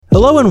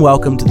Hello and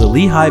welcome to the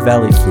Lehigh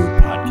Valley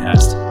Food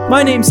Podcast.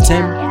 My name's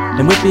Tim,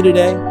 and with me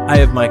today, I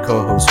have my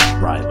co-host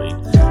Riley.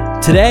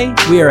 Today,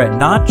 we are at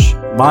Notch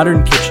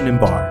Modern Kitchen and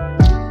Bar.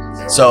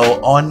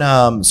 So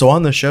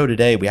on the show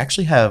today, we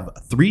actually have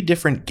 3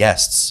 different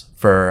guests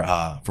for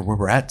where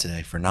we're at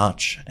today for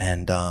Notch.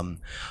 And why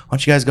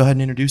don't you guys go ahead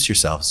and introduce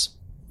yourselves?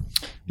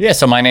 Yeah,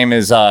 so my name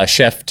is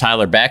Chef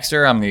Tyler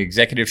Baxter. I'm the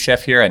executive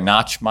chef here at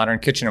Notch Modern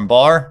Kitchen and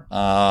Bar.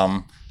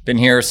 Been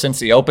here since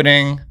the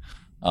opening.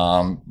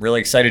 Really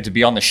excited to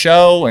be on the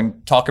show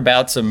and talk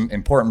about some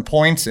important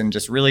points and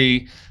just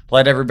really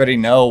let everybody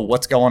know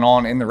what's going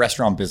on in the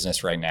restaurant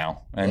business right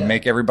now and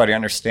make everybody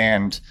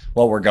understand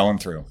what we're going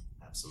through.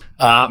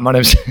 My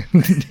name's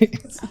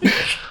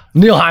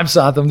Neil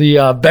Heimsoth. I'm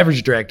the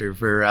beverage director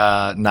for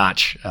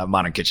Notch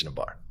Modern Kitchen and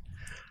Bar.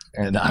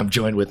 And I'm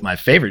joined with my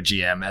favorite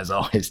GM, as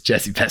always,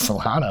 Jesse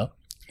Pessolano.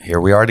 Here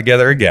we are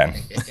together again.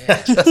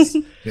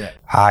 Yeah.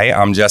 Hi,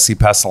 I'm Jesse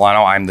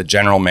Pessolano. I'm the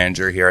general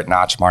manager here at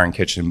Notch Modern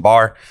Kitchen and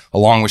Bar.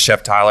 Along with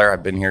Chef Tyler,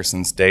 I've been here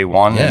since day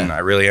one, and I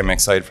really am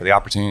excited for the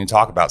opportunity to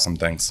talk about some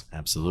things.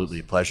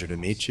 Absolutely. Pleasure to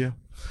meet you.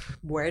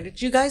 Where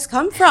did you guys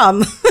come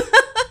from?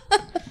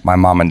 My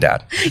mom and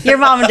dad. Your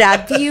mom and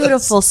dad.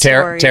 Beautiful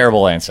story.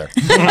 Terrible answer.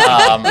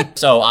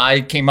 So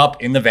I came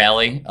up in the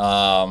Valley,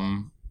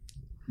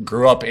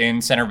 grew up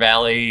in Center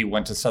Valley,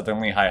 went to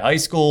Southern Lehigh High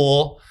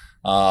School.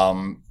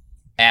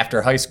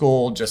 After high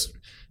school, just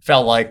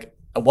felt like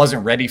I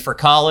wasn't ready for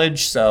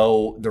college.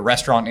 So the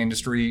restaurant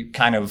industry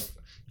kind of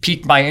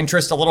piqued my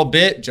interest a little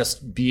bit,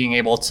 just being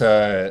able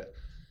to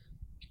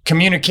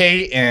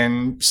communicate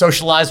and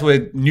socialize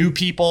with new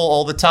people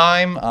all the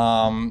time,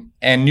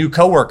 and new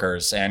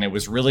coworkers. And it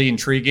was really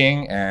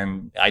intriguing.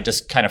 And I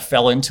just kind of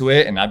fell into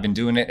it, and I've been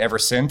doing it ever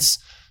since.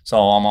 So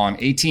I'm on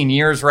 18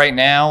 years right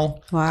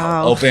now.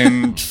 Wow.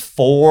 Opened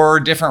 4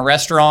 different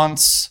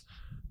restaurants.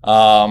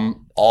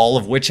 All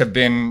of which have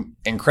been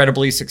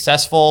incredibly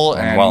successful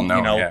and well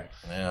known.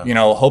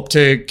 Hope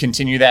to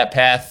continue that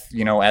path,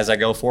 as I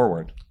go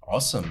forward.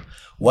 Awesome.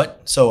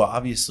 So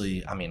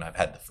obviously, I mean, I've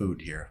had the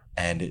food here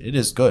and it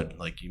is good.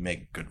 Like, you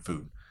make good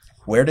food.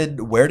 Where did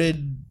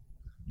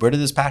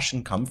this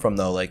passion come from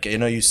though? Like,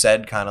 you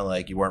said kind of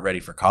like you weren't ready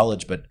for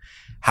college, but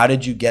how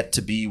did you get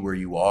to be where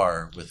you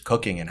are with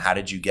cooking, and how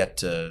did you get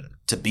to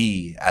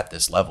be at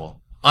this level?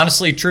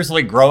 Honestly,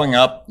 truthfully, growing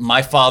up,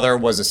 my father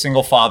was a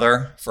single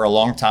father for a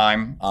long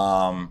time.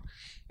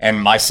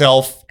 And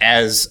myself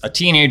as a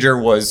teenager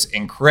was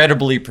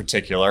incredibly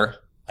particular.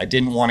 I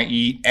didn't want to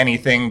eat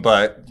anything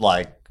but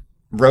like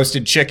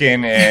roasted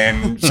chicken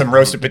and some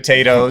roasted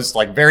potatoes,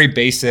 like very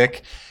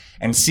basic.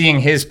 And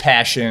seeing his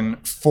passion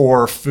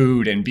for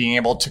food and being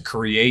able to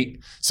create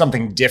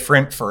something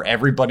different for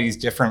everybody's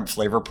different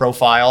flavor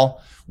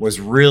profile was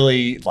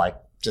really like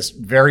just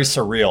very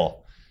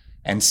surreal.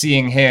 And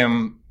seeing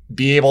him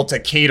be able to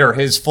cater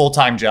his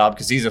full-time job,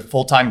 because he's a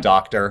full-time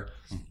doctor.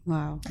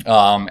 Wow.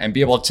 And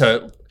be able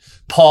to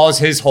pause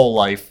his whole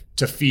life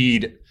to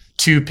feed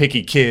 2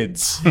 picky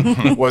kids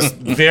was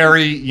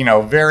very,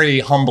 very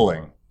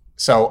humbling.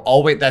 So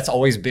that's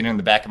always been in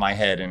the back of my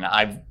head. And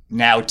I've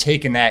now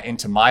taken that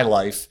into my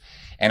life,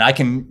 and I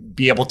can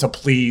be able to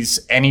please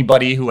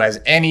anybody who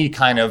has any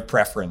kind of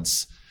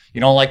preference.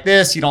 You don't like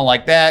this, you don't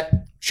like that.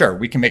 Sure,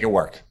 we can make it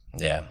work.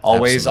 Yeah.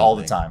 Always, all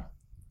the time.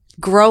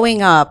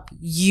 growing up,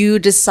 you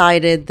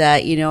decided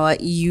that,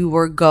 you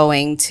were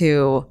going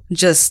to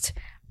just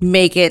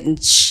make it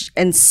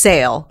and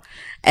sail.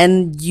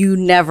 And you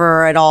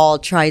never at all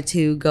tried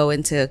to go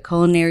into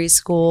culinary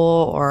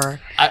school or?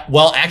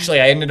 Actually,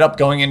 I ended up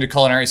going into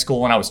culinary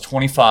school when I was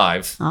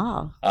 25.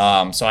 Oh.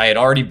 So I had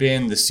already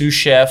been the sous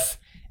chef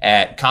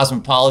at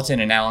Cosmopolitan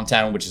in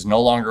Allentown, which is no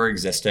longer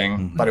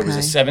existing, but it was a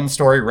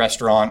 7-story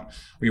restaurant.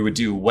 We would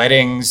do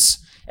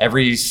weddings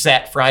every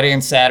Friday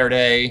and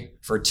Saturday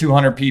for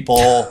 200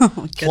 people,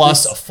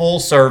 plus a full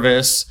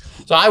service.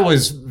 So I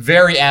was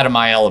very out of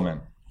my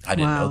element. I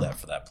didn't know that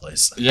for that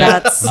place.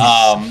 Yeah. It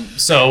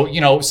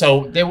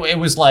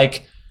was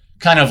like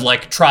kind of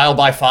like trial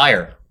by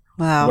fire.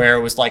 Wow. Where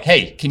it was like,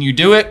 hey, can you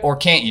do it or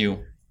can't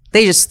you?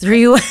 They just threw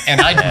you.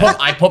 And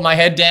I put my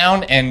head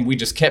down, and we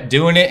just kept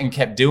doing it.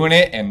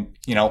 And,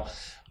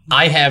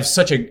 I have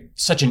such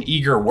an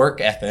eager work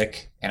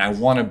ethic, and I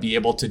want to be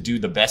able to do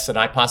the best that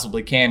I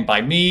possibly can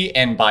by me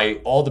and by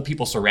all the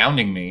people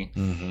surrounding me.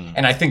 Mm-hmm.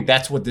 And I think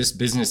that's what this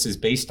business is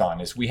based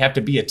on, is we have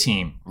to be a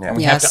team. Yeah. And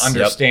we have to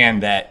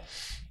understand that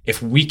if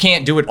we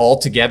can't do it all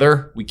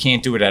together, we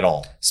can't do it at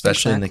all.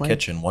 Especially in the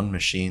kitchen, one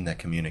machine that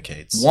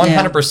communicates.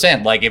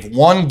 100%. Like if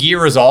one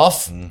gear is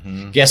off,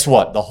 guess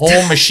what? The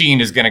whole machine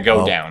is going to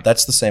go down.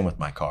 That's the same with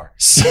my car.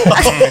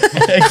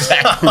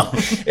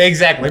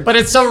 Exactly. But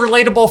it's so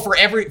relatable for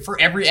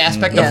every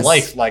aspect of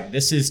life. Like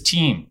this is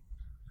team.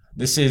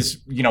 This is,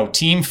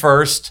 team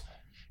first.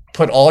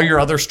 Put all your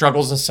other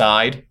struggles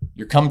aside.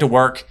 You come to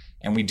work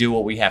and we do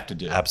what we have to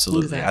do.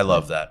 Absolutely. Exactly. I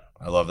love that.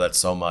 I love that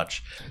so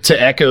much. To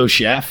echo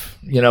Chef,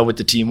 with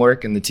the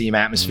teamwork and the team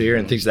atmosphere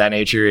and things of that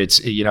nature, it's,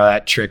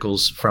 that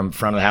trickles from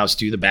front of the house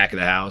to the back of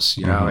the house,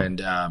 and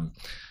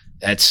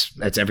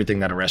that's everything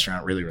that a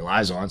restaurant really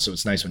relies on. So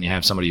it's nice when you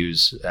have somebody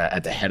who's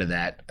at the head of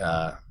that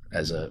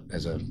as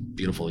a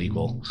beautiful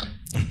equal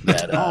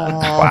that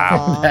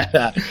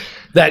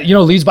that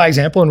leads by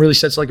example and really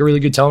sets like a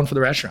really good tone for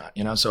the restaurant.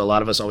 So a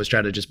lot of us always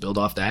try to just build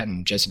off that,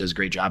 and Jesse does a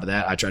great job of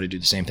that. I try to do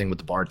the same thing with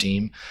the bar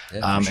team,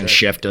 and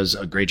Chef does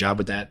a great job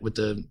with that with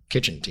the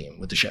kitchen team,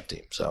 with the chef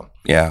team. So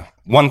yeah,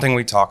 one thing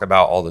we talk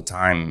about all the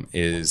time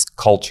is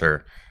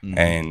culture,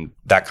 and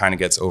that kind of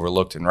gets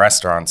overlooked in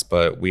restaurants.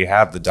 But we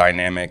have the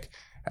dynamic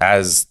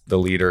as the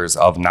leaders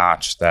of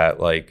Notch that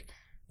like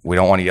we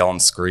don't want to yell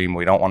and scream.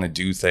 We don't want to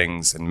do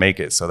things and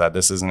make it so that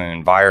this isn't an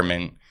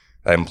environment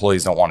that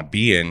employees don't want to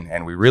be in.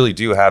 And we really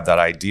do have that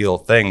ideal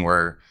thing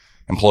where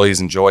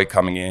employees enjoy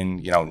coming in.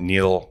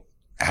 Neil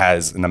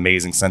has an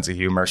amazing sense of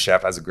humor.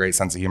 Chef has a great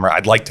sense of humor.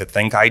 I'd like to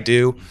think I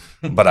do,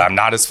 but I'm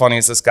not as funny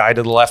as this guy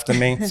to the left of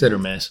me. Sit or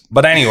miss.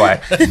 But anyway,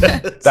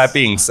 that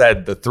being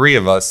said, the three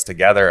of us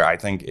together, I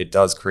think it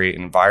does create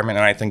an environment,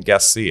 and I think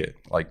guests see it.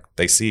 Like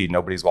they see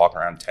nobody's walking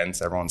around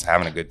tense. Everyone's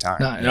having a good time.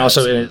 No, and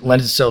also it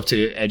lends itself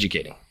to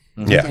educating.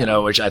 Yeah.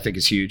 Which I think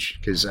is huge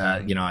because,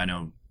 I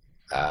know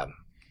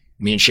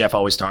me and Chef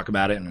always talk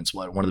about it. And it's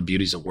one of the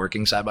beauties of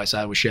working side by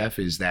side with Chef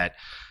is that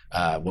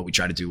what we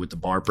try to do with the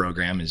bar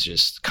program is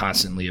just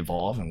constantly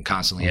evolve and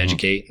constantly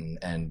educate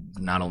and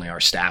not only our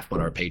staff, but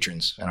our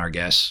patrons and our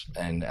guests.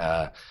 And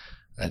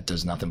that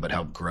does nothing but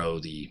help grow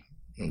the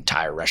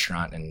entire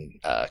restaurant and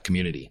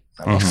community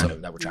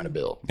that we're trying to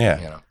build.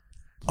 Yeah.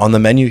 On the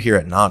menu here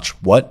at Notch,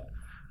 what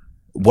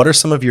are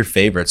some of your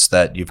favorites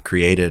that you've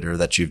created or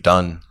that you've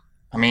done?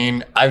 I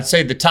mean, I would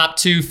say the top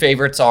two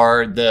favorites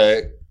are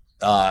the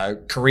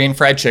Korean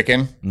fried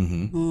chicken,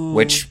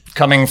 which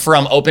coming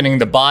from opening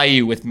the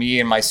Bayou with me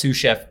and my sous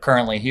chef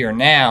currently here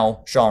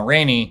now, Sean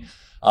Rainey,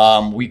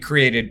 we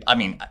created, I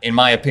mean, in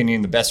my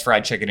opinion, the best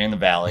fried chicken in the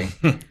Valley,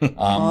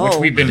 which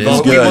we've been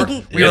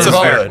voted.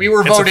 We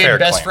were voted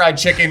best fried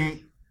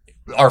chicken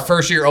our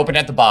first year open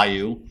at the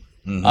Bayou.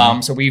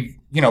 So we've,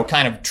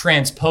 kind of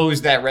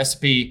transposed that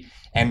recipe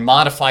and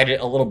modified it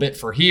a little bit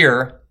for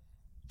here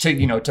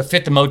to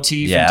fit the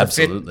motif and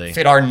to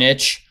fit our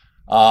niche.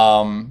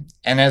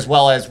 And as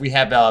well as we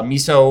have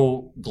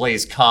miso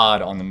glazed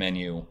cod on the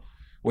menu,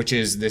 which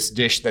is this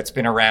dish that's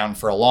been around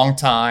for a long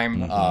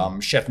time.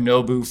 Chef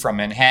Nobu from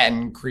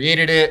Manhattan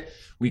created it.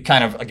 We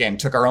kind of, again,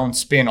 took our own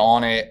spin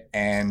on it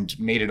and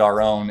made it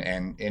our own.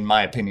 And in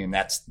my opinion,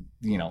 that's,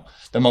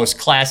 the most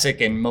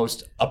classic and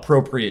most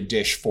appropriate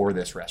dish for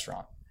this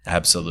restaurant.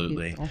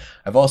 Absolutely. Beautiful.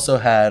 I've also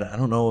had, I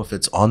don't know if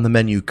it's on the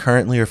menu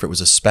currently or if it was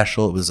a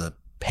special, it was a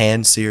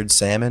pan-seared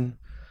salmon.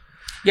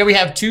 Yeah, we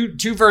have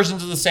two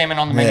versions of the salmon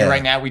on the menu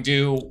right now. We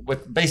do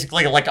with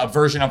basically like a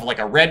version of like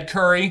a red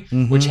curry,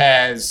 which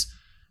has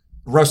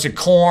roasted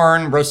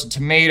corn, roasted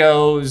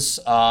tomatoes,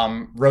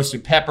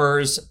 roasted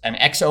peppers, an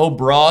XO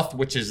broth,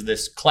 which is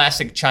this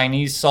classic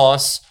Chinese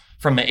sauce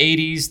from the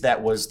 80s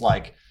that was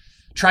like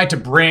tried to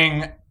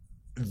bring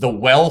the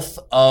wealth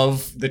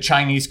of the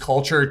Chinese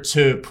culture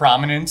to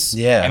prominence.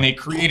 Yeah. And they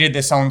created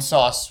this own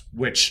sauce,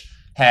 which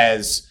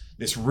has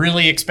this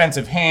really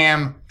expensive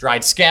ham,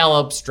 dried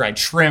scallops, dried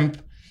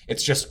shrimp.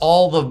 It's just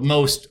all the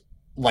most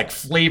like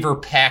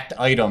flavor-packed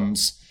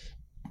items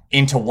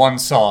into one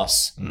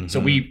sauce. So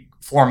we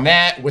form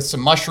that with some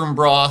mushroom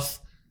broth,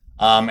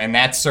 and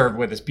that's served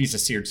with this piece of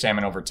seared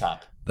salmon over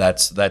top.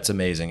 That's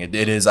amazing. It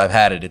is. I've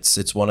had it.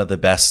 It's one of the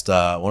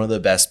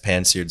best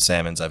pan-seared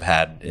salmons I've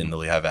had in the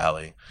Lehigh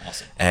Valley.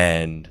 Awesome.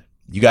 And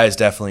you guys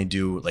definitely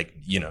do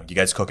you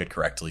guys cook it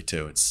correctly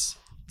too. It's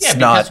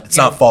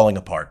not falling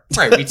apart.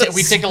 Right.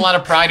 We take a lot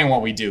of pride in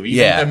what we do.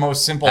 Even the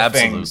most simple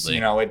things.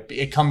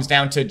 It comes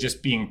down to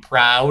just being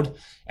proud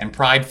and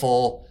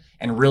prideful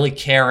and really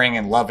caring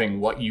and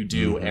loving what you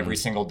do every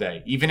single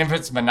day. Even if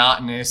it's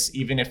monotonous,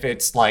 even if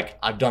it's like,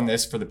 I've done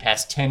this for the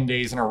past 10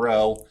 days in a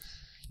row,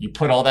 you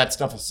put all that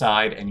stuff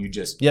aside and you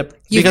just... Yep.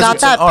 You've got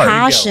that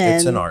passion.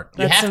 It's an art.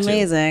 That's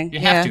amazing. You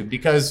have to,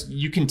 because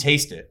you can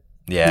taste it.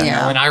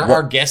 Yeah. And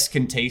our guests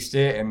can taste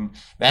it, and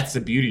that's the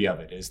beauty of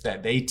it, is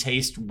that they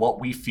taste what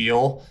we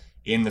feel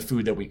in the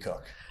food that we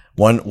cook.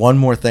 One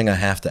more thing I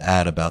have to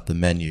add about the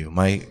menu.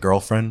 My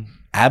girlfriend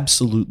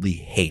absolutely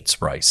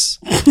hates rice.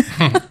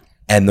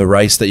 And the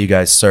rice that you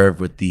guys serve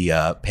with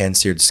the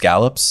pan-seared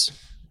scallops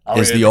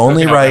is the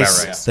only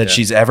rice that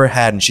she's ever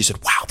had. And she said,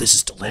 wow, this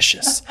is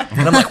delicious.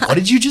 And I'm like, what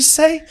did you just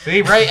say?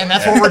 See, right? And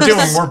that's what we're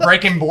doing. We're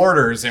breaking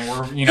borders, and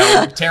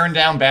we're tearing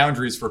down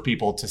boundaries for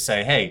people to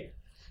say, hey,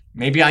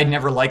 maybe I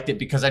never liked it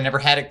because I never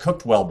had it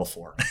cooked well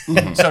before.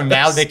 So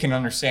now they can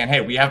understand,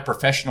 hey, we have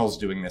professionals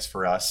doing this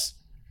for us,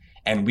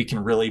 and we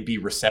can really be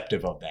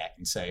receptive of that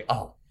and say,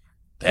 oh,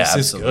 this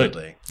is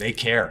good. They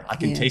care. I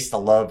can taste the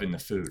love in the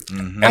food.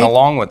 And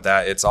along with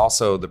that, it's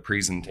also the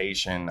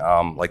presentation,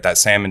 like that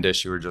salmon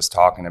dish you were just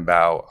talking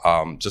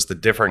about, just the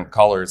different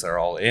colors that are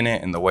all in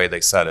it and the way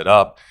they set it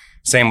up.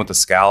 Same with the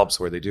scallops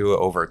where they do it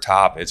over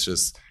top. It's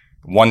just,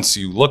 once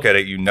you look at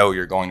it,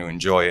 you're going to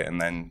enjoy it. And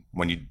then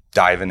when you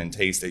dive in and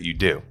taste it, you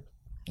do.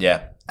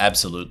 Yeah,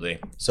 absolutely.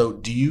 So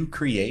do you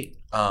create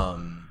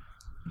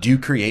Do you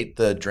create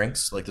the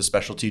drinks, like the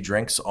specialty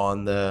drinks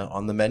on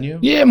the menu?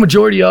 Yeah,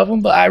 majority of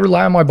them, but I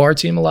rely on my bar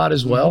team a lot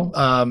as well.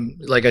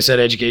 Like I said,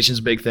 education's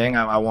a big thing.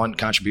 I want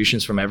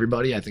contributions from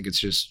everybody. I think it's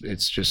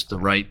just the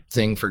right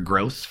thing for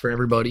growth for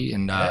everybody.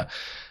 And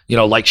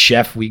like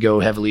Chef, we go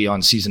heavily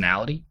on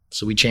seasonality,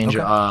 so we change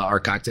our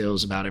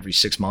cocktails about every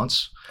 6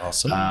 months.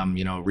 Awesome.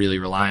 Really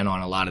relying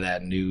on a lot of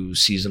that new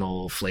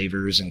seasonal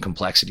flavors and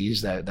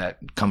complexities that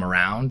come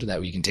around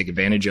that we can take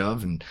advantage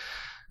of and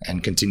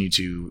continue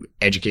to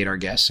educate our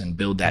guests and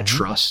build that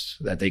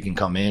trust that they can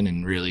come in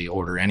and really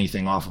order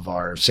anything off of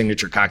our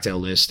signature cocktail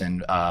list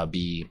and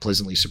be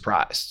pleasantly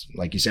surprised.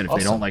 Like you said, if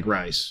they don't like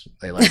rice,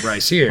 they like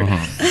rice here.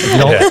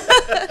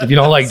 If you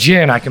don't like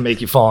gin, I can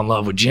make you fall in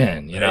love with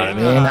gin. You know what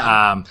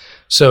I mean?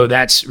 So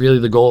that's really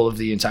the goal of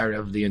the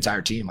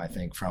entire team, I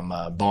think, from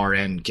bar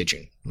and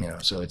kitchen.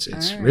 So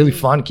it's really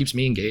fun. Keeps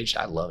me engaged.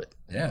 I love it.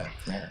 Yeah.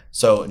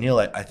 So Neil,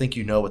 I think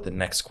you know what the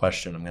next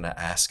question I'm going to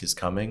ask is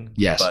coming.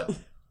 Yes. But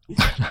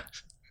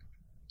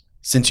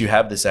since you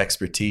have this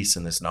expertise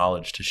and this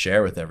knowledge to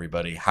share with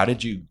everybody, how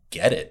did you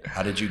get it?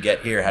 How did you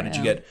get here? How did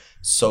you get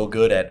so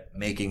good at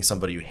making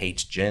somebody who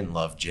hates gin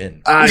love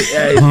gin?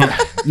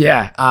 My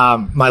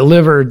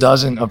liver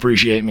doesn't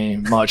appreciate me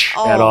much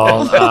at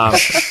all. But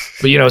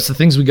it's the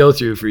things we go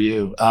through for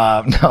you.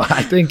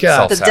 I think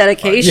the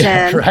dedication.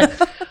 Yeah,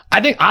 right. I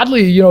think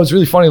oddly, it's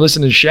really funny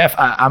listening to Chef.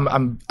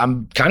 I'm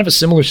kind of a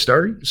similar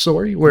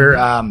story where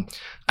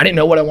I didn't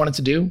know what I wanted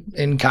to do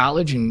in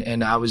college,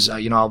 and I was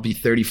I'll be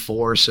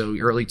 34, so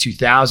early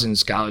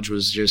 2000s college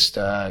was just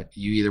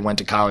you either went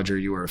to college or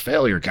you were a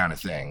failure kind of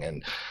thing,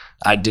 and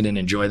I didn't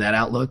enjoy that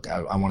outlook.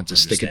 I wanted to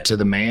stick it to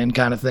the man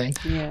kind of thing.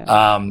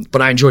 Yeah.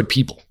 But I enjoyed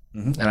people,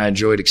 and I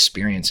enjoyed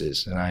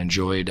experiences, and I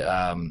enjoyed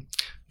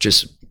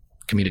just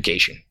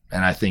communication.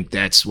 And I think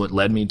that's what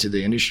led me to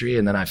the industry.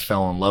 And then I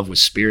fell in love with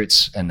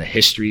spirits and the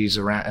history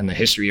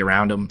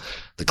around them,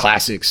 the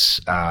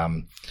classics,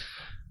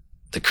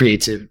 the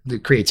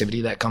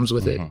creativity that comes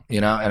with it,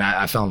 and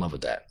I fell in love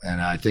with that. And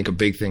I think a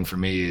big thing for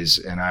me is,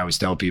 and I always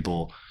tell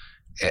people,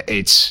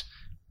 there's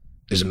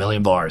a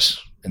million bars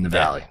in the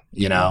Valley.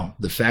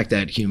 The fact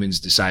that humans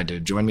decide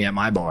to join me at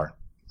my bar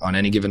on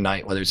any given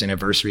night, whether it's an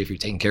anniversary, if you're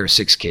taking care of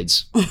 6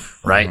 kids,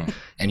 right?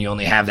 And you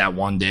only have that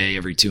one day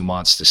every 2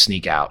 months to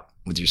sneak out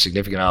with your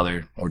significant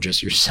other or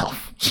just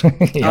yourself.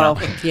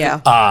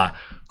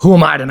 Who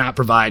am I to not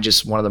provide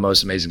just one of the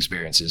most amazing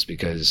experiences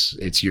because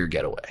it's your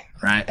getaway,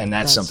 right? And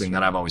that's something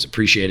that I've always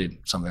appreciated,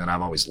 something that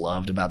I've always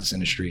loved about this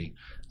industry,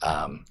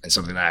 and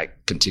something that I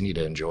continue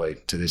to enjoy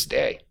to this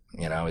day.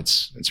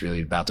 It's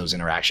really about those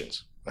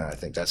interactions. And I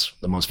think that's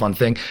the most fun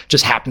thing.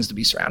 Just happens to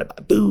be surrounded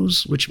by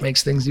booze, which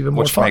makes things even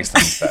more fun. Which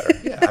makes things better.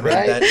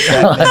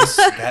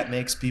 That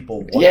makes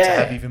people want to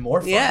have even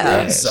more fun.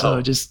 Yeah. So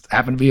it just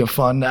happened to be a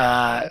fun,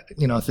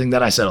 thing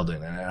that I settled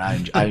in,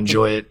 and I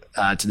enjoy it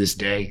to this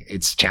day.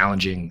 It's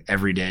challenging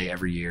every day,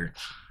 every year,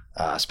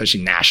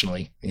 especially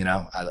nationally.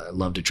 I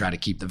love to try to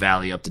keep the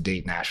Valley up to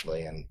date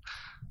nationally, and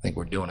I think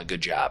we're doing a good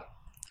job.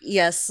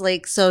 Yes.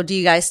 So do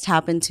you guys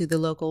tap into the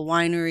local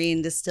winery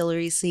and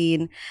distillery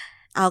scene,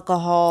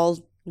 alcohol,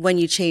 when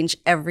you change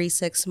every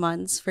 6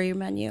 months for your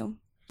menu?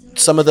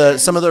 Some of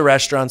the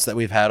restaurants that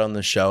we've had on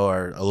the show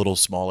are a little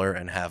smaller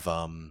and have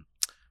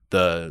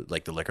the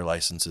liquor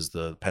license is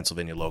the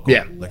Pennsylvania local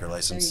liquor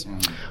license.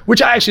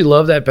 Which I actually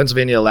love that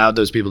Pennsylvania allowed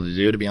those people to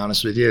do, to be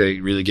honest with you. They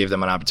really gave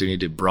them an opportunity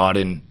to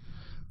broaden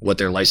what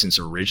their license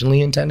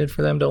originally intended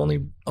for them to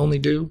only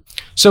do.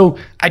 So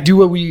I do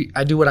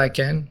what I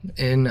can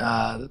in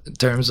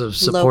terms of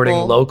supporting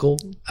local,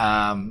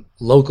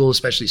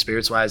 especially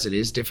spirits wise. It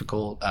is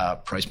difficult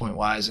price point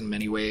wise in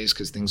many ways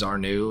because things are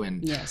new,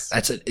 and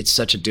it's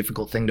such a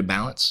difficult thing to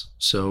balance.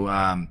 So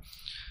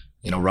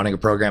running a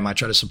program, I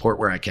try to support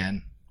where I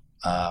can.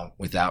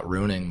 Without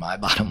ruining my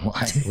bottom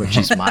line, which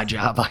is my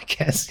job, I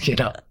guess,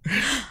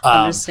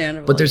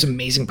 Understandable. But there's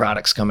amazing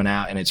products coming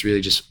out, and it's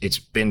really it's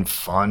been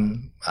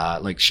fun.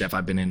 Like Chef,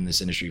 I've been in this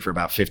industry for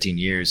about 15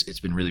 years. It's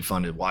been really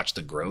fun to watch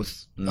the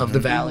growth of the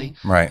Valley.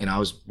 Right. I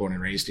was born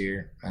and raised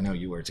here. I know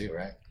you were too,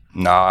 right?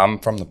 No, I'm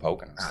from the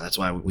Poconos. That's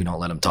why we don't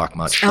let them talk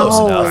much. Close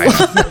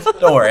enough.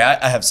 Don't worry,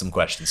 I have some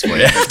questions for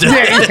you.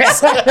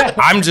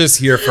 I'm just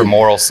here for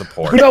moral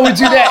support. No, we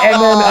do that,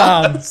 and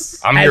then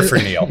I'm here for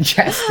Neil.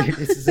 Yes, dude,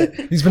 this is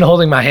it. He's been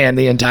holding my hand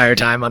the entire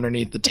time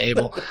underneath the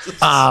table.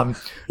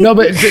 No,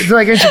 but to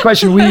answer your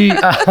question, we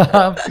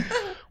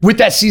with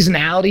that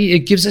seasonality,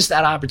 it gives us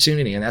that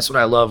opportunity, and that's what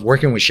I love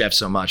working with Chef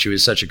so much. He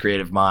was such a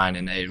creative mind,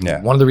 and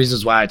one of the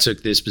reasons why I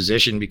took this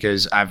position,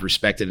 because I've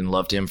respected and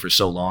loved him for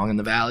so long in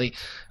the Valley,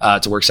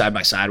 to work side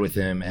by side with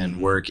him and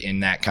work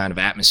in that kind of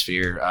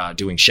atmosphere,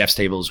 doing Chef's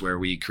Tables where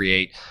we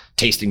create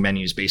tasting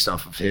menus based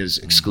off of his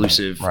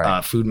exclusive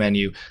food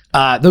menu.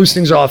 Those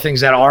things are all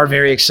things that are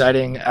very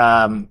exciting,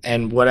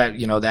 and what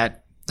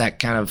that that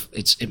kind of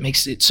it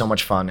makes it so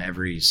much fun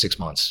every 6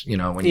 months, you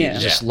know, when you Yeah.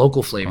 just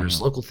local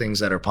flavors, local things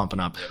that are pumping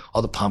up,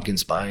 all the pumpkin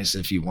spice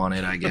if you want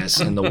it, I guess,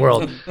 in the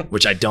world,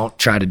 which I don't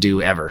try to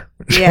do ever.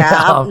 Yeah,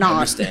 I'm not.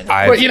 Understand.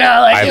 But you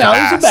know, like, you know,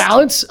 there's a asked.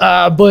 balance.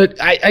 But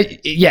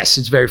yes,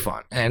 it's very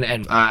fun,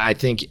 and I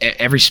think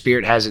every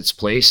spirit has its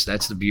place.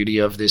 That's the beauty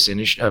of this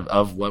initiative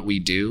of what we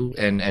do,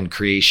 and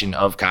creation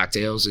of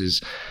cocktails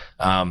is.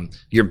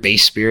 Your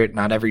base spirit,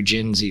 not every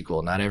gin's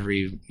equal, not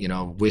every, you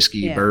know, whiskey,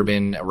 Yeah.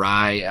 bourbon,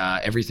 rye,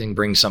 everything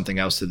brings something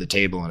else to the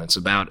table. And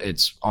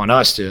it's on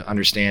us to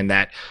understand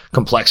that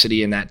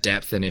complexity and that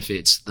depth. And if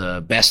it's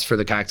the best for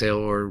the cocktail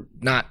or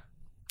not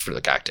for the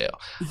cocktail.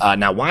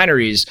 Now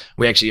wineries,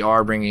 we actually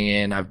are bringing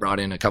in, I've brought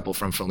in a couple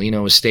from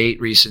Felino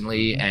Estate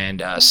recently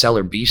and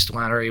Cellar Beast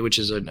Winery, which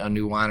is a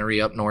new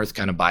winery up north,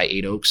 kind of by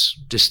Eight Oaks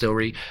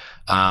Distillery.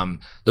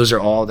 Those are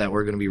all that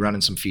we're going to be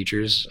running some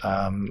features,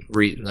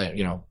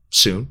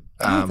 soon.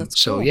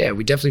 That's So cool. yeah,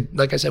 we definitely,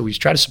 like I said, we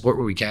try to support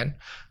what we can.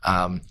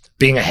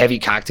 Being a heavy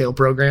cocktail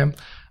program,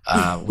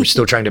 we're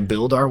still trying to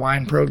build our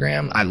wine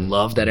program. I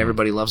love that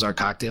everybody loves our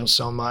cocktails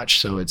so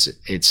much. So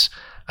it's,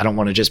 I don't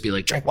want to just be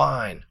like, drink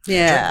wine.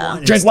 Yeah.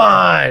 Drink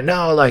wine.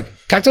 No, like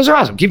cocktails are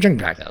awesome. Keep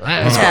drinking cocktails.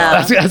 That's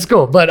cool. Yeah. That's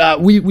cool.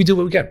 But we do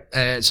what we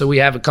can. So we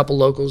have a couple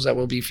locals that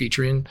we'll be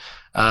featuring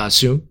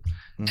soon.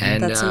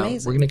 And That's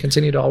amazing. we're going to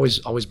continue to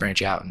always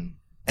branch out and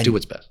do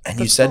what's best. And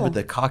you That's said cool. with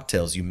the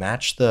cocktails, you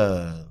match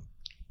the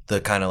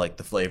kind of like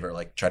the flavor,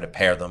 like try to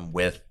pair them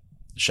with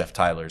Chef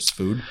Tyler's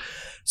food.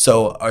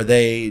 So do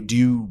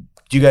you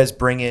guys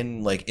bring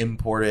in like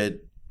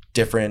imported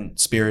different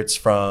spirits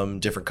from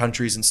different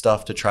countries and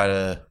stuff to try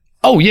to?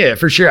 Oh yeah,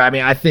 for sure. I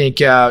mean, I think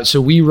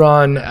so. We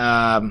run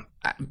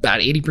about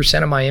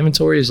 80% of my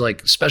inventory is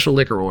like special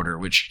liquor order,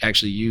 which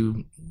actually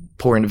you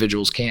poor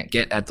individuals can't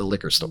get at the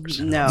liquor stores.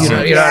 No. You know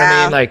what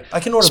I mean? Like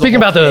I can order. speaking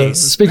about the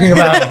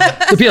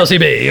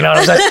PLCB, you know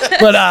what I'm saying?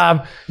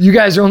 But you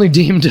guys are only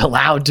deemed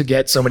allowed to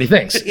get so many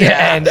things.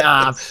 Yeah. And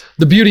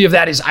the beauty of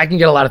that is I can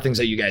get a lot of things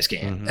that you guys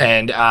can't.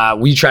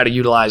 And we try to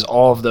utilize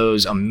all of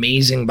those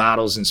amazing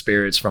bottles and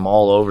spirits from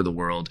all over the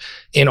world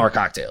in our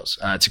cocktails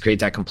to create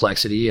that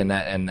complexity and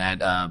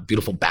that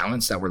beautiful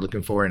balance that we're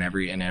looking for in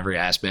every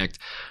aspect.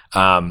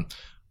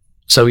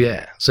 So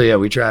yeah,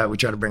 we try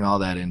to bring all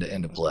that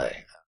into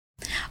play.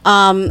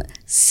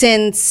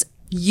 Since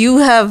you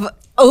have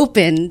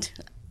opened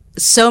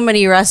so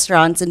many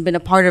restaurants and been a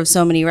part of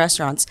so many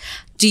restaurants,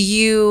 do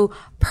you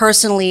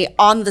personally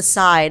on the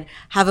side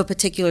have a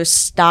particular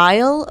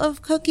style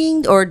of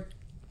cooking or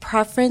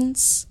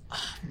preference?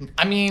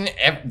 I mean,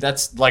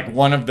 that's like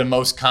one of the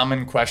most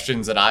common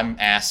questions that I'm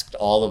asked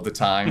all of the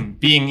time.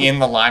 Being in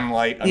the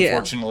limelight,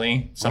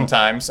 unfortunately,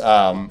 sometimes,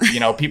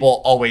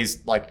 people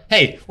always like,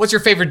 hey, what's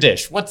your favorite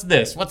dish? What's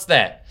this? What's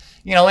that?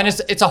 You know, and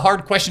it's a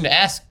hard question to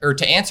ask or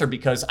to answer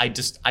because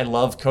I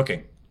love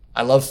cooking.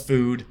 I love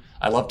food.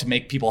 I love to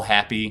make people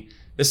happy.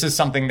 This is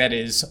something that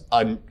is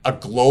a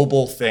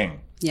global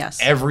thing. Yes.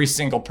 Every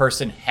single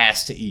person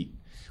has to eat.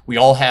 We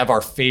all have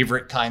our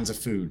favorite kinds of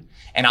food.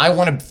 And I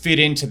want to fit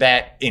into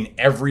that in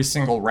every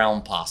single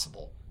realm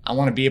possible. I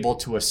want to be able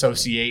to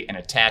associate and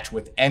attach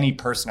with any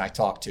person I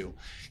talk to.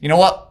 You know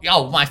what?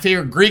 My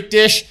favorite Greek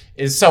dish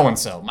is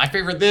so-and-so. My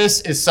favorite this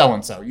is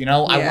so-and-so. You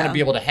know, I want to be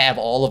able to have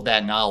all of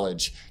that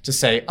knowledge to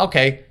say,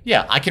 okay,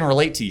 yeah, I can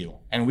relate to you.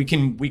 And we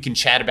can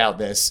chat about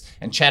this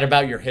and chat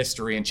about your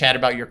history and chat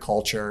about your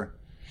culture.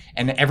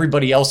 And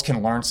everybody else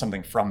can learn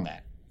something from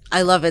that.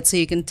 I love it. So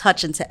you can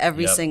touch into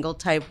every single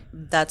type.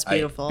 That's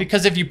beautiful.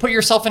 Because if you put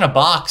yourself in a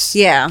box,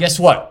 Yeah. guess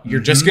what? You're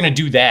just going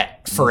to do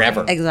that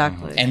forever.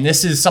 Exactly. And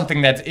this is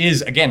something that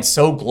is, again,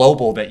 so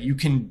global that you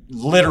can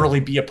literally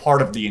be a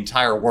part of the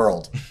entire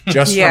world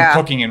just Yeah.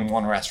 from cooking in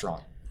one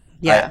restaurant.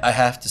 Yeah. I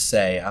have to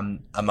say,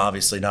 I'm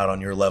obviously not on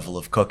your level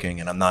of cooking,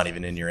 and I'm not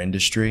even in your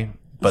industry.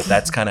 But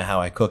that's kind of how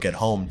I cook at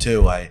home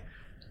too. I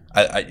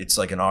it's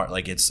like an art,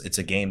 like it's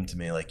a game to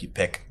me. Like you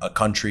pick a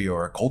country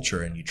or a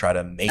culture and you try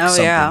to make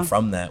something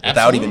from that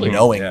without Absolutely. even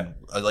knowing,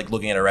 like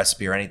looking at a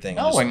recipe or anything.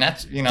 No, Just and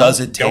that's, does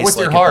it go taste with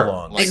your like it heart.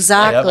 belongs? Like,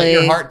 Exactly. Let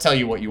your heart tell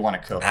you what you want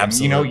to cook. And,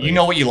 Absolutely. you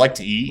know what you like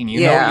to eat and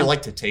you know Yeah. what you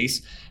like to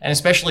taste. And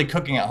especially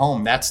cooking at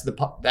home, that's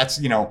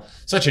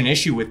such an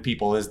issue with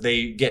people is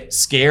they get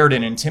scared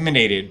and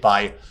intimidated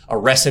by a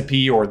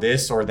recipe or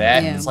this or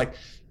that. Yeah. And it's like,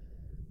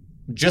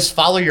 just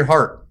follow your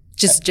heart.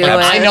 Just do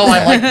Like, it. I know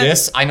I like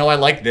this. I know I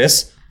like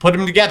this. Put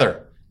them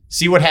together.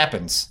 See what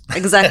happens.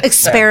 Exactly.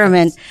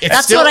 Experiment. It's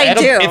That's still what I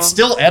do. It's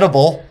still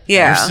edible.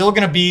 Yeah. You're still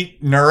going to be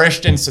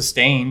nourished and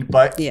sustained,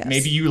 but Yes.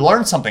 maybe you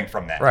learn something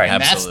from that. Right.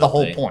 And that's the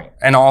whole Absolutely. point.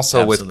 And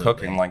also Absolutely. with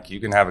cooking, like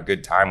you can have a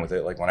good time with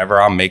it. Like whenever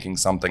I'm making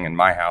something in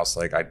my house,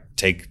 like I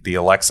take the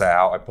Alexa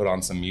out, I put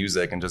on some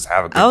music and just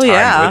have a good time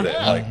yeah. with it.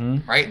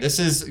 Like Right? This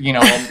is, a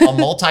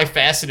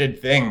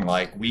multifaceted thing.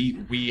 Like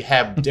we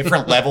have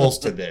different levels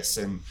to this,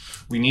 and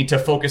we need to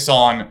focus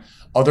on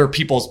other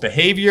people's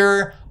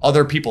behavior,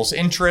 other people's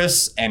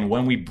interests, and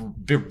when we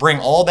bring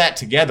all that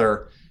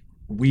together,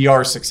 we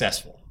are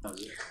successful.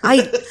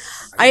 I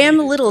am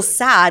a little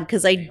sad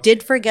because I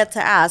did forget to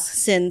ask,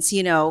 since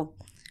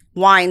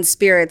wine,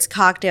 spirits,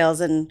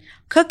 cocktails, and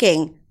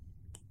cooking.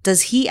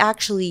 does he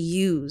actually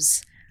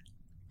use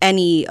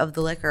any of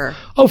the liquor?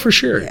 Oh, for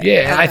sure.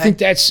 Yeah. And I Okay. think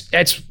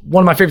that's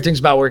one of my favorite things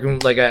about working,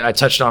 like I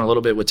touched on a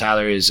little bit with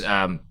Tyler, is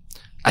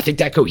I think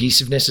that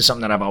cohesiveness is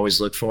something that I've always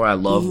looked for. I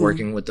love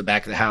working with the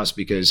back of the house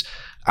because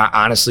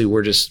honestly,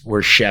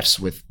 we're chefs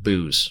with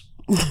booze,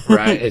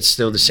 right? It's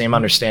still the same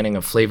understanding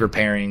of flavor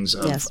pairings,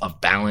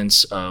 of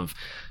balance, of,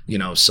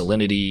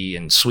 salinity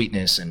and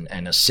sweetness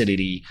and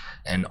acidity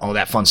and all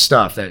that fun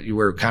stuff that you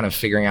were kind of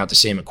figuring out the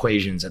same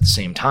equations at the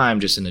same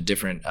time, just in a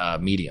different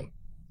medium,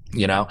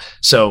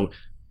 So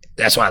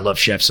that's why I love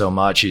Chef so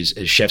much. Is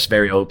Chef's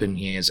very open.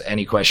 He has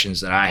any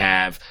questions that I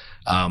have.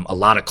 A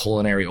lot of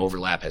culinary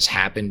overlap has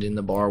happened in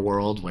the bar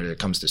world when it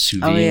comes to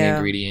sous vide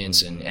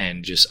ingredients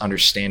and just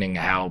understanding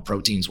how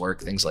proteins work,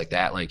 things like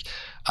that. Like,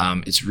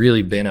 it's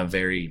really been a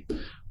very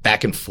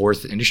back and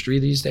forth industry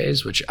these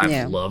days, which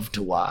I've loved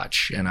to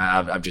watch. And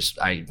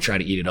I try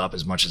to eat it up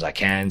as much as I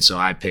can. So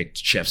I picked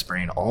Chef's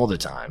brain all the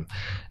time.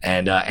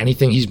 And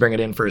anything he's bringing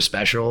in for a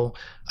special,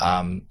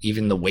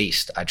 even the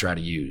waste I try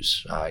to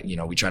use.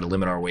 We try to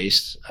limit our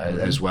waste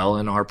as well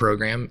in our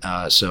program.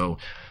 So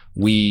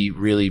we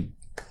really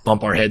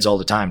bump our heads all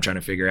the time trying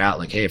to figure out,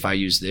 like, hey, if I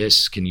use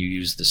this, can you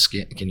use the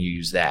skin? Can you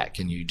use that?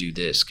 Can you do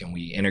this? Can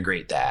we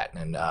integrate that?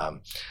 And I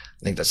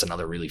think that's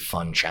another really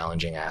fun,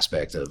 challenging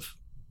aspect of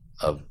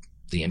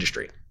the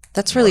industry.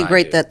 That's really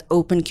great, that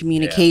open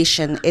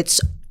communication.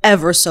 It's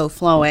ever so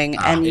flowing,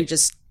 and you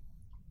just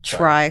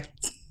try.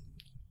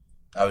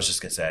 I was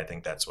just gonna say, I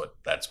think that's what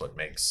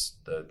makes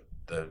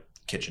the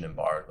kitchen and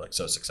bar like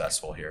so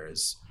successful here.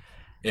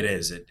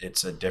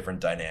 It's a different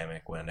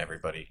dynamic when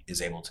everybody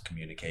is able to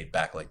communicate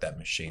back like that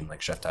machine,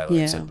 like Chef Tyler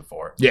had said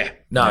before. Yeah,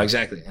 no,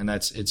 exactly. And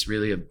it's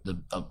really a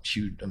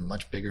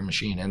much bigger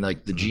machine. And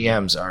like the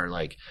GMs are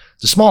like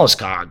the smallest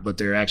cog, but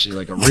they're actually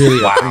like a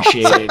really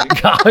appreciated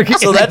cog.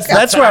 So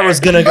that's where I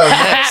was gonna go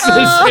next.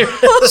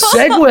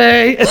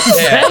 Segue.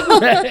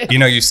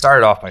 You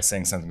started off by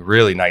saying something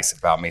really nice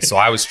about me. So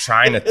I was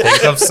trying to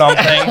think of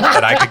something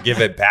that I could give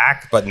it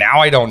back, but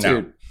now I don't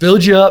know. Dude,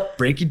 build you up,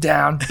 break you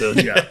down,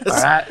 build you up. All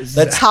right.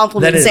 That's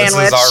compliment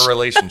sandwich. This is our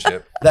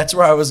relationship. That's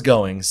where I was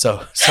going.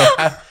 So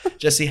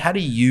Jesse, how do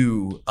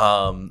you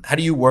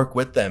work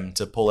with them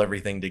to pull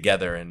everything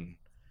together and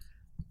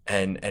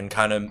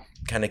kind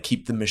of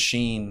keep the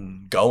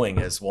machine going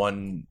as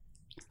one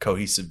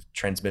cohesive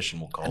transmission,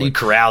 we'll call How do you it?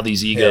 corral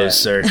these egos,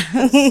 sir?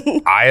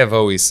 I have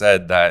always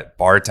said that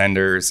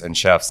bartenders and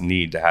chefs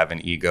need to have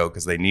an ego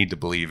because they need to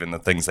believe in the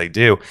things they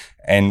do.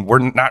 And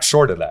we're not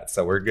short of that,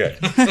 so we're good.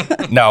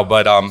 No,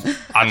 but Welcome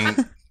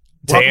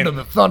to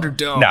the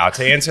Thunderdome. No,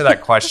 to answer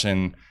that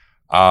question,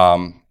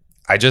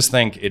 I just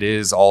think it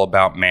is all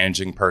about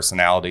managing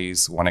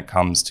personalities when it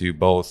comes to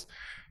both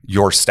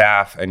your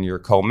staff and your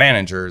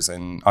co-managers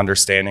and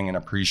understanding and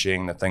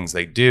appreciating the things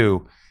they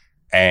do.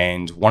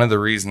 And one of the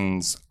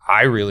reasons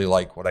I really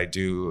like what I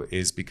do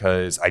is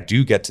because I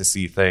do get to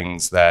see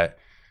things that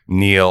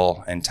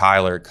Neil and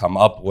Tyler come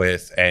up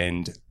with.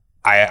 And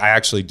I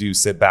actually do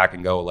sit back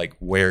and go, like,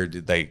 where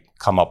did they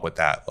come up with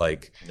that?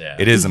 Like,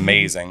 it is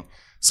amazing.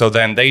 So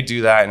then they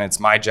do that, and it's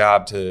my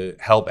job to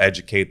help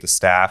educate the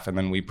staff, and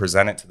then we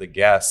present it to the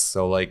guests.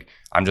 So, like,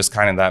 I'm just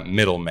kind of that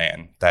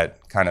middleman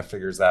that kind of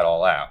figures that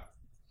all out.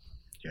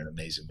 You're an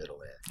amazing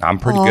middleman. I'm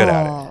pretty good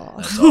at it.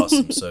 That's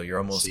awesome. So you're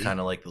almost kind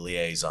of like the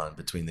liaison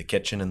between the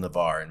kitchen and the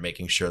bar, and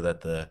making sure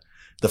that the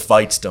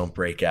fights don't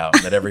break out,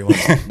 and that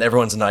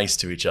everyone's nice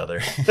to each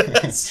other.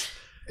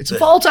 It's a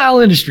volatile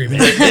industry, man.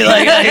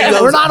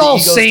 We're not all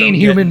sane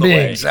human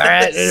beings, all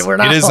right? We're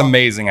not. It is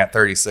amazing at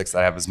 36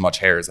 that I have as much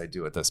hair as I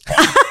do at this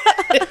point.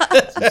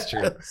 This is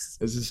true.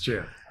 This is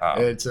true.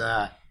 It's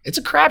a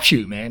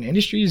crapshoot, man.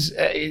 Industries,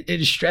 it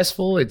is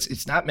stressful.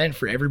 It's not meant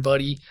for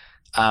everybody.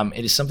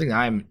 It is something that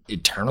I'm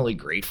eternally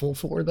grateful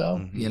for, though.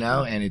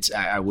 And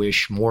I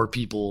wish more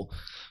people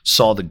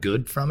saw the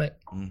good from it,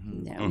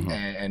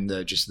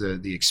 and just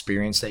the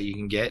experience that you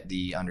can get,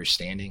 the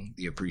understanding,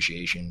 the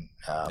appreciation,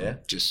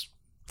 just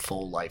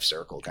full life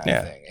circle kind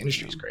of thing.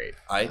 Industry's great.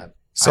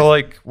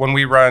 Like when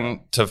we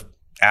run, to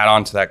add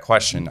on to that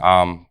question,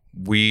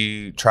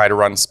 we try to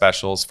run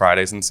specials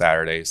Fridays and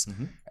Saturdays,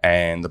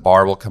 and the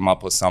bar will come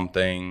up with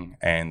something,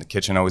 and the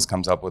kitchen always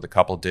comes up with a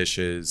couple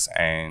dishes,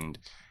 and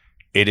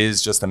it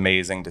is just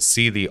amazing to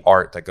see the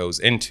art that goes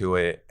into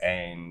it.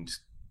 And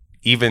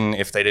even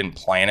if they didn't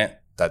plan it,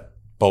 that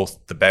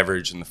both the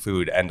beverage and the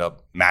food end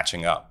up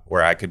matching up,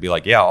 where I could be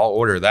like, yeah, I'll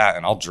order that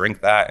and I'll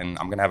drink that and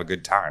I'm going to have a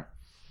good time.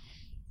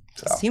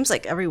 So. Seems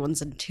like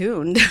everyone's in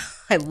tune.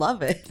 I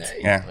love it.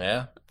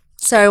 Yeah.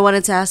 So I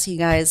wanted to ask you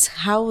guys,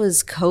 how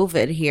was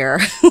COVID here?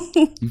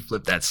 You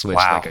flipped that switch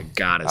like a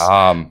goddess.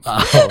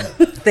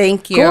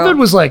 Thank you. COVID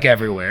was like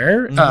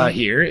everywhere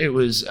here. It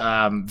was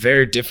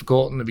very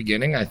difficult in the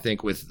beginning, I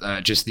think, with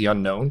just the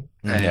unknown,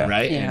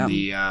 right?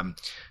 Yeah.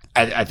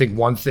 And I think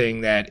one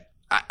thing that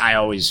I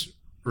always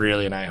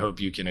really, and I hope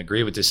you can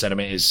agree with this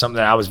sentiment, is something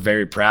that I was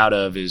very proud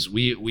of. Is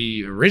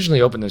we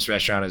originally opened this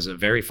restaurant as a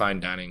very fine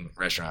dining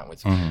restaurant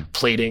with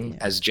plating,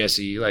 as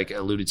Jesse like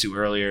alluded to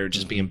earlier,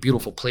 just being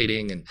beautiful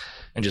plating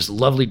and just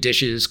lovely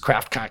dishes,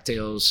 craft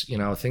cocktails,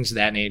 things of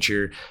that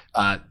nature.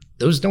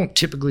 Those don't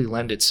typically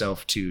lend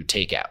itself to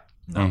takeout.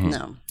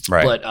 No.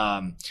 Right.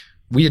 But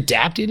we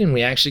adapted and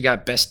we actually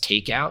got best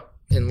takeout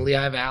in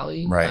Lehigh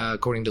Valley, Right.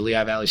 according to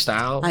Lehigh Valley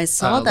Style. I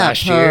saw that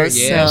last post.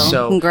 year. Yeah,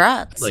 So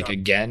congrats. like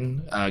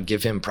again,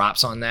 give him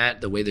props on that.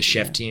 The way the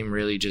chef team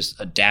really just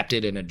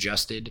adapted and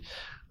adjusted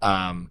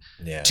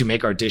to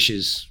make our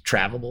dishes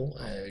travelable.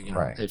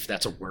 Right. If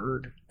that's a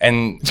word.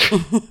 And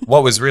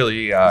what was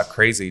really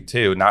crazy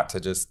too, not to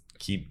just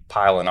keep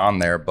piling on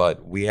there,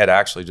 but we had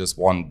actually just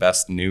won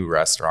Best New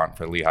Restaurant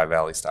for Lehigh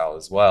Valley Style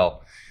as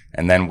well.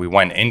 And then we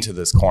went into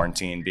this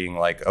quarantine being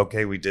like,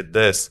 okay, we did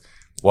this.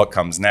 What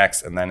comes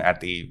next? And then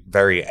at the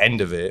very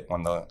end of it,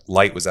 when the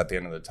light was at the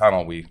end of the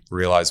tunnel, we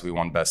realized we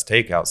won Best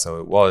Takeout. So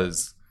it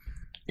was,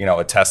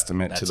 a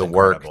testament to the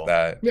incredible. work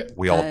that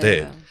we all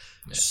did.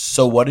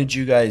 So what did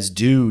you guys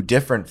do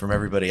different from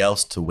everybody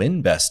else to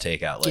win Best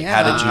Takeout? Like,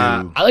 how did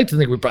you? I like to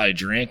think we probably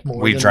drank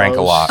more. We than drank a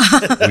most.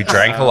 lot. We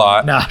drank a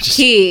lot. No, just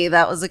Key.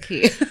 That was a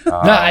key. no,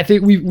 I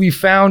think we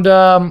found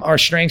our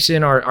strengths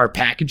in our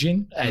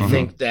packaging. I Mm-hmm.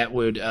 think that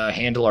would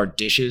handle our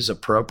dishes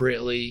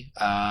appropriately.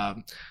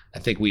 I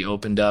think we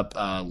opened up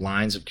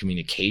lines of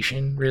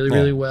communication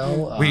really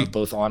well,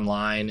 both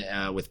online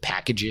with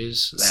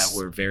packages that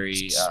were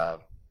very.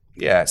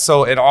 Yeah.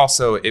 So it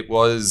was, it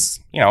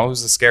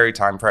was a scary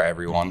time for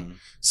everyone.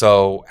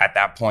 So at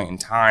that point in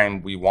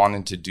time, we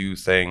wanted to do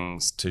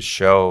things to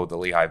show the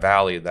Lehigh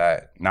Valley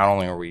that not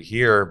only are we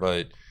here,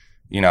 but,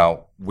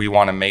 we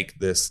want to make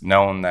this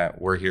known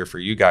that we're here for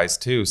you guys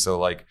too. So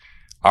like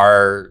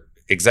our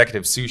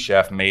executive sous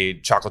chef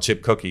made chocolate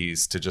chip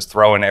cookies to just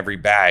throw in every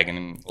bag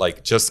and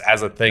like just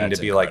as a thing to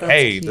be like,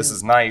 hey, this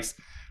is nice.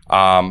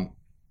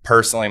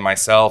 Personally,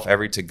 myself,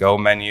 every to-go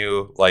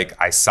menu, like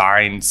I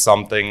signed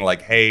something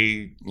like,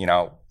 hey,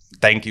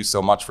 thank you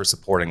so much for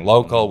supporting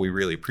local. We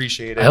really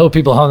appreciate I it. hope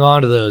people hung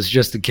on to those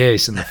just in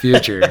case in the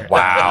future.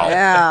 Wow.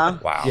 Yeah.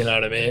 Wow. You know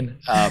what I mean?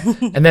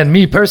 And then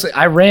me personally,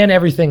 I ran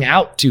everything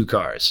out 2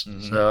 cars.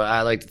 So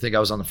I like to think I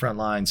was on the front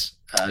lines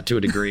to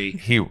a degree.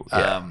 He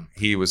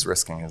was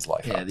risking his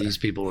life. Yeah, out these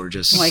people were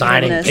just My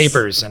signing goodness.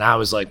 papers, and I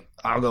was like,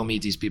 I'll go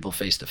meet these people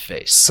face to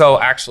face.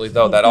 So actually,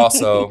 though, that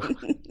also,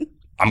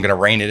 I'm going to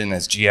rein it in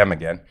as GM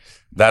again.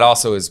 That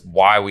also is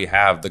why we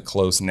have the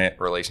close-knit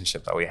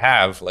relationship that we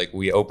have. Like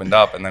we opened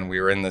up and then we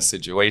were in this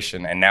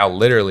situation. And now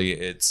literally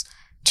it's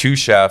 2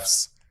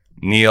 chefs,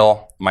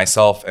 Neil,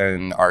 myself,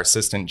 and our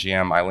assistant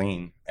GM,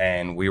 Eileen.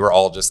 And we were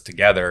all just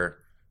together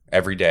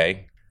every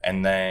day.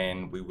 And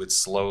then we would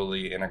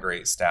slowly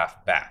integrate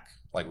staff back.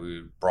 Like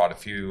we brought a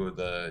few of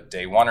the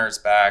day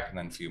oneers back and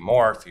then a few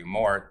more,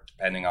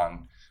 depending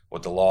on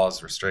what the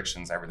laws,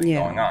 restrictions, everything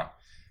going on.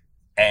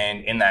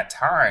 And in that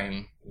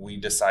time, we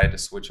decided to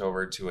switch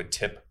over to a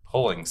tip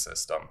pulling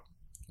system,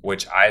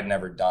 which I had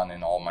never done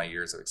in all my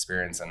years of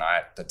experience. And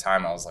at the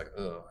time, I was like,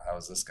 oh, how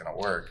is this going to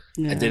work?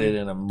 I did it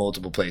in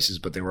multiple places,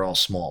 but they were all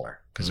smaller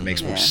because it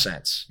makes more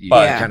sense. You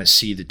But- kind of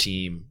see the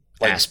team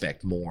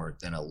aspect more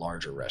than a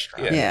larger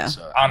restaurant. Yeah.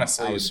 So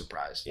Honestly, I was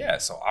surprised. Yeah.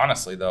 So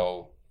honestly,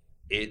 though,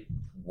 it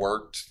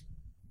worked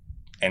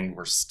and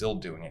we're still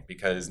doing it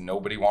because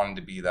nobody wanted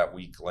to be that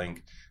weak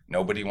link.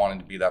 Nobody wanted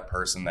to be that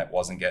person that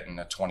wasn't getting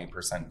a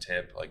 20%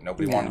 tip. Like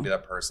nobody wanted to be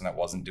that person that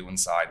wasn't doing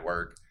side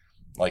work.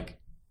 Like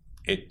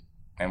it,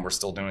 and we're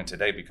still doing it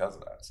today because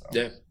of that. So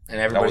Yeah, and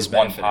that everybody's was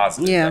one benefited.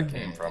 positive Yeah. that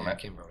came from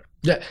it.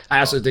 Yeah, I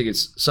also think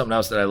it's something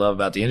else that I love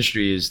about the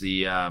industry is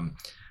the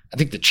I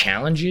think the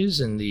challenges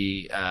and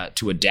the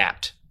to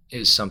adapt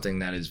is something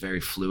that is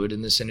very fluid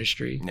in this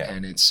industry,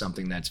 and it's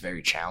something that's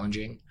very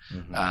challenging,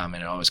 and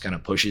it always kind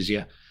of pushes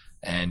you.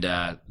 And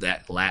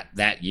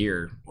that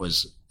year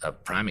was a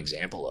prime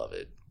example of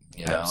it.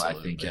 You know, Absolutely.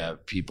 I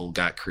think people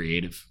got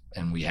creative,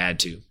 and we had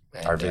to.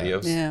 And, Our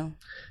videos.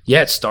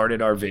 Yeah. it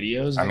started our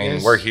videos. I mean,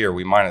 guess. we're here.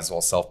 We might as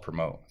well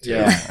self-promote.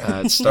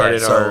 Yeah, it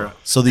started our.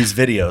 So these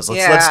videos,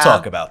 let's Yeah.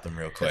 talk about them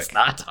real quick. It's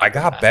not. I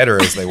got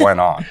better as they went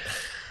on.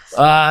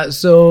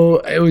 So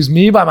it was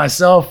me by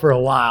myself for a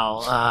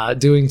while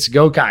doing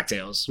to-go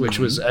cocktails, which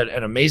was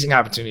an amazing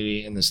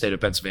opportunity in the state of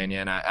Pennsylvania,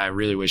 and I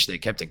really wish they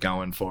kept it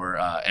going for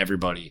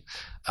everybody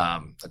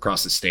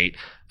across the state.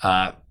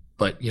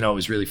 But it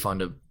was really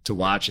fun to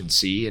watch and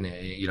see, and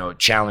it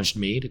challenged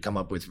me to come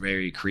up with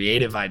very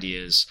creative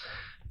ideas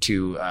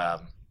to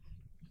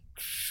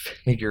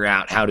figure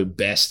out how to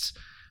best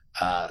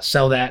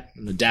sell that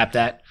and adapt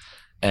that.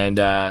 And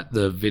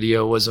the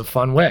video was a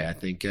fun way. I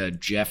think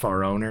Jeff,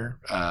 our owner,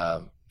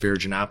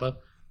 Virajanapa,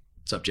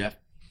 what's up, Jeff?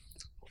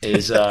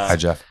 Is Hi,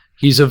 Jeff.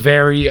 he's a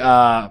very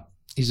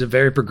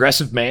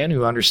progressive man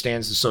who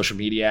understands the social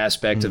media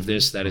aspect of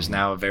this. That is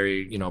now a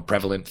very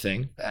prevalent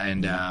thing,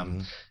 and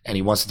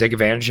he wants to take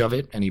advantage of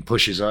it, and he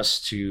pushes us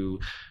to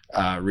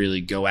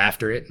really go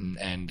after it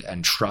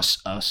and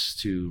trust us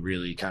to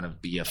really kind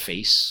of be a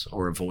face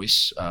or a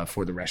voice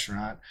for the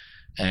restaurant.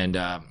 And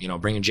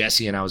bringing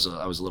Jesse in, I was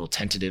a little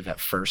tentative at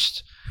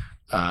first,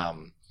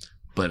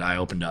 but I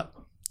opened up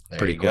There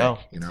pretty you quick, go.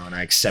 and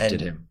I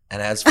accepted him.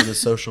 And as for the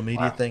social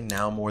media thing,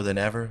 now more than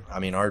ever, I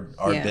mean, our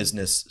Yeah.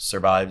 business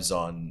survives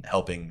on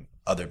helping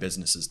other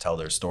businesses tell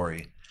their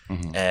story.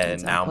 Mhm.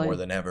 And now Exactly. more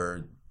than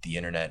ever, the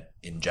internet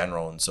in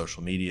general and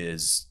social media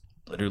is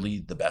literally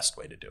the best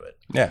way to do it.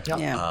 Yeah.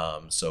 Yeah.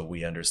 So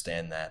we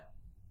understand that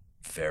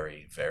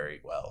very, very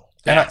well.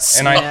 And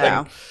I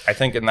Yeah.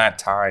 think in that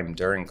time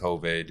during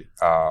COVID,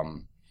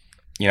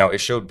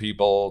 it showed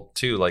people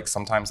too, like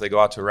sometimes they go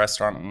out to a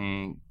restaurant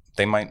and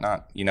they might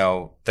not,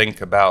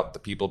 think about the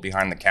people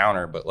behind the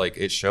counter, but like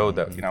it showed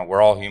that,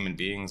 we're all human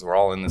beings. We're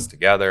all in this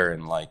together,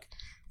 and like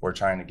we're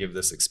trying to give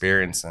this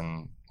experience.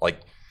 And like,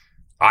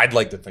 I'd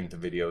like to think the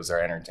videos are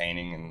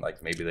entertaining, and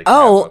like maybe they can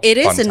have a It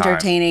is fun time.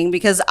 entertaining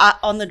because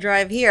on the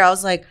drive here, I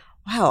was like,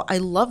 wow, I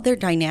love their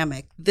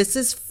dynamic. This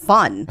is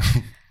fun.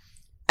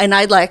 And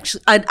I'd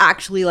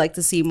actually like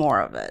to see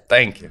more of it.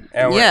 Thank you.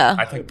 And Yeah.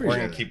 I think we're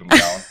going to keep them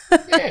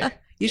going. Yeah,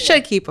 You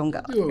should keep them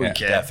going. do what we Yeah,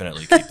 can.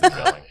 Definitely keep them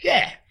going.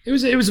 Yeah, it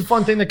was a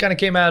fun thing that kind of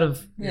came out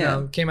of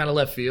Yeah. came out of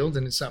left field,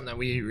 and it's something that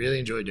we really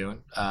enjoy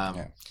doing.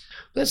 Yeah.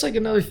 But that's like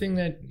another thing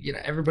that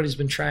everybody's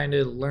been trying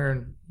to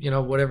learn.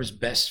 Whatever's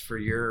best for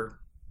your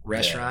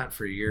restaurant,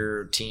 for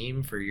your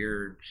team, for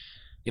your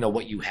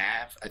what you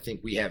have. I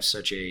think we have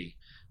such a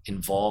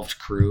involved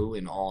crew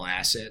in all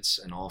assets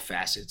and all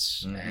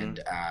facets, Mhm. and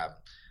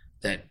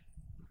that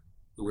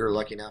we were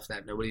lucky enough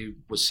that nobody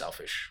was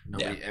selfish.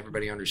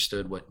 Everybody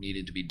understood what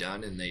needed to be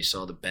done, and they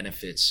saw the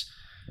benefits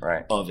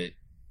Right. of it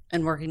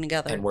And working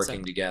together. and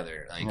working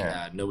together. Like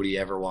Yeah. nobody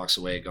ever walks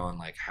away going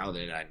like, "How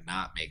did I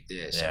not make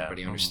this?" Yeah.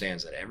 Everybody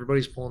understands that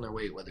everybody's pulling their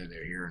weight whether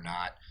they're here or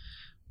not.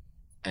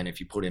 And if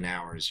you put in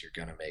hours, you're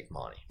gonna make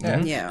money. Yeah.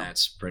 Yeah. And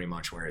that's pretty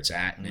much where it's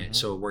at. And Mhm.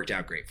 so it worked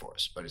out great for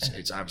us. But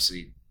it's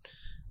obviously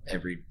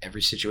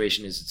every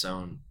situation is its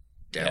own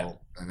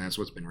devil, and that's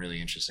what's been really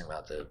interesting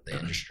about the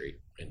industry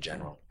in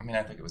general. I mean,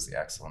 I think it was the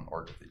excellent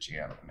work of the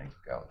GM to make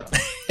it go.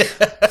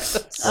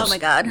 Oh my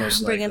God.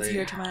 Most Bringing likely,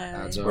 tear to my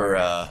odds eye.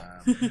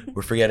 are,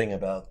 We're forgetting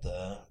about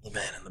the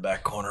man in the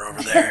back corner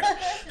over there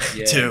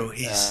yeah, too.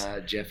 He's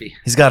Jeffy.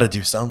 he's got to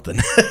do something.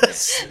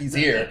 He's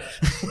here.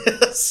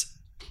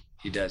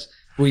 He does.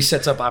 Well, he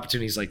sets up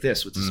opportunities like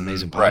this with this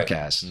amazing Right.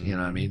 podcast. You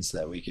know what I mean? So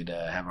that we could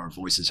have our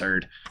voices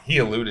heard. He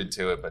alluded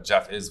to it, but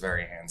Jeff is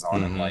very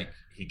hands-on, and like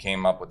he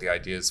came up with the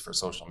ideas for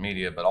social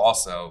media, but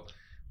also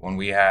when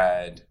we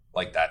had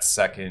like that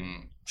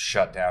second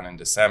shutdown in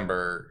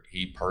December,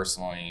 he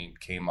personally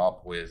came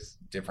up with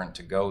different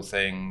to-go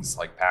things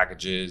like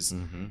packages,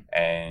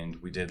 and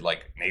we did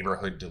like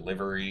neighborhood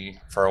delivery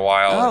for a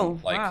while. Oh,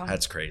 and, like wow.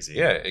 That's crazy.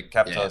 yeah, it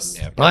kept us.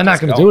 Yeah. Well, I'm not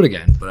going to do it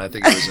again, but I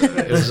think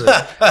it was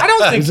a I don't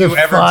think It was a you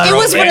ever. fun- It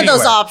drove was one of those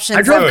anywhere. options.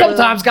 I drove a Dude, couple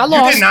times, got you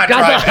lost. did not got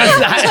drive lost.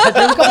 anywhere. I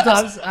drove a couple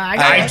times.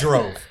 I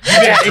drove. You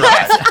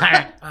didn't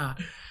drive.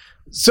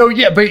 So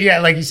yeah, but yeah,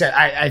 like you said,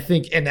 I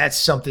think, and that's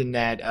something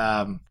that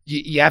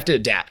you have to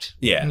adapt.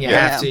 Yeah.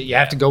 You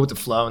have to go with the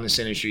flow in this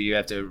industry. You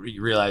have to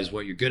realize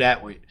what you're good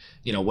at,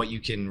 what you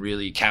can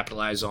really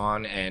capitalize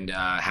on, and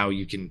how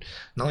you can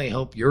not only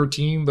help your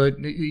team, but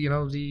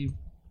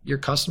your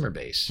customer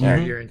base,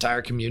 your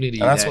entire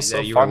community And that's that, what's so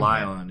that you fun, rely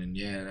man. on, and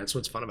yeah, that's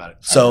what's fun about it.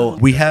 So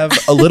we have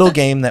a little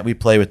game that we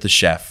play with the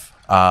chef.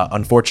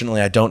 Unfortunately,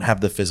 I don't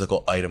have the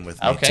physical item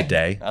with me Okay,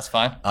 today. that's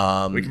fine.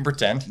 We can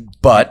pretend.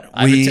 But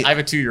I have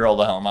a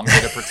 2-year-old at home. I'm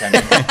good at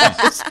pretending.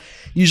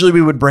 usually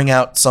we would bring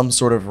out some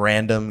sort of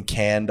random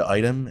canned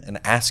item and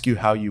ask you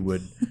how you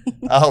would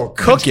Oh,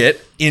 cook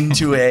it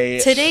into a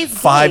Today's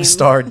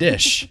 5-star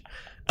dish.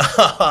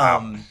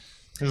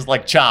 This is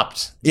like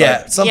Chopped.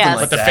 Yeah, something Yes.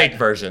 like But the that. fake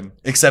version.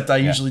 Except I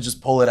usually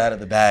just pull it out of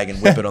the bag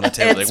and whip it on the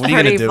table. Like, It's what are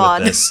you going to pretty do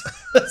fun. with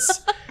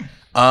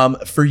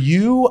this? For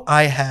you,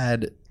 I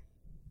had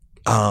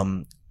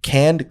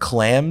canned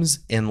clams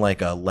in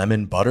like a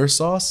lemon butter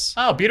sauce.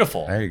 Oh,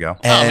 beautiful. There you go.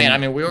 Oh man, I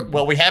mean,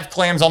 we have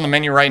clams on the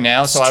menu right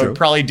now, so It's I true. would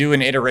probably do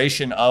an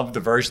iteration of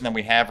the version that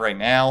we have right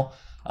now.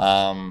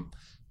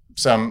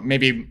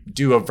 Maybe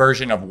do a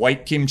version of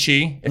white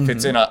kimchi if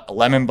it's in a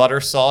lemon butter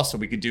sauce. So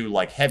we could do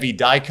like heavy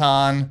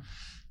daikon,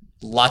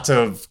 lots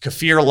of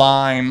kaffir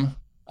lime,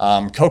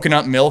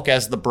 coconut milk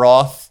as the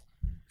broth,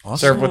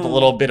 served with a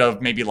little bit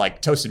of maybe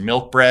like toasted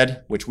milk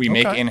bread, which we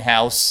make in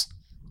house.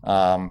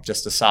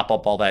 Just to sop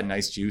up all that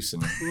nice juice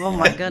and Oh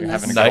my you're goodness.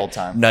 having a good old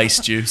time. Nice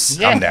juice.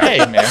 Yeah, I'm down. hey,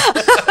 man.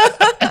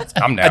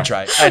 I'm down. I'd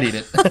try it. I'd eat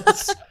it.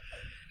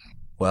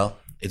 Well,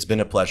 it's been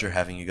a pleasure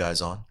having you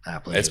guys on.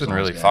 It's been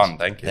really fun.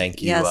 Thank you.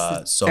 Thank you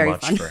Yes, it's so very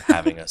much fun. for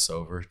having us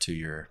over to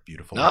your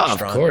beautiful Oh, of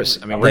restaurant. course.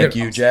 I mean, Thank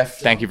you, Jeff.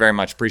 Thank you very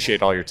much.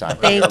 Appreciate all your time.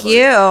 Thank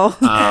you.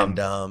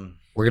 And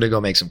We're gonna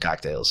go make some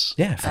cocktails.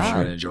 yeah, for We're sure.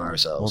 gonna enjoy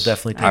ourselves. We'll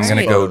definitely take I'm some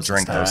gonna go photos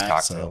and drink those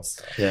stuff, so-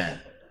 cocktails. Yeah.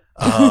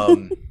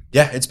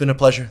 Yeah, it's been a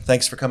pleasure.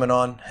 Thanks for coming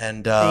on.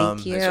 And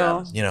Thank you. you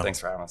know, Thanks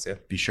for having us. Yeah.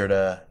 be sure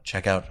to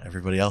check out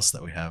everybody else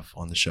that we have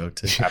on the show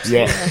too.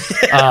 Absolutely.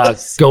 Yeah.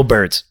 Go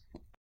Birds.